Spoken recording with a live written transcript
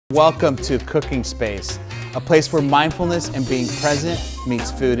Welcome to Cooking Space, a place where mindfulness and being present meets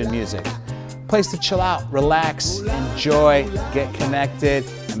food and music. A place to chill out, relax, enjoy, get connected,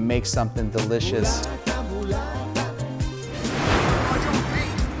 and make something delicious.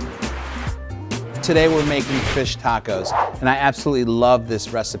 Today we're making fish tacos, and I absolutely love this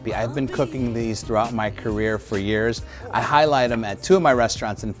recipe. I've been cooking these throughout my career for years. I highlight them at two of my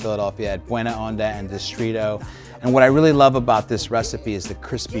restaurants in Philadelphia, at Buena Onda and Distrito. And what I really love about this recipe is the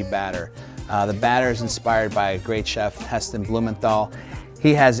crispy batter. The batter is inspired by a great chef, Heston Blumenthal.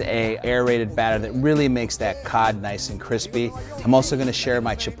 He has an aerated batter that really makes that cod nice and crispy. I'm also going to share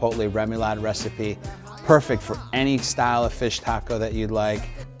my chipotle remoulade recipe, perfect for any style of fish taco that you'd like.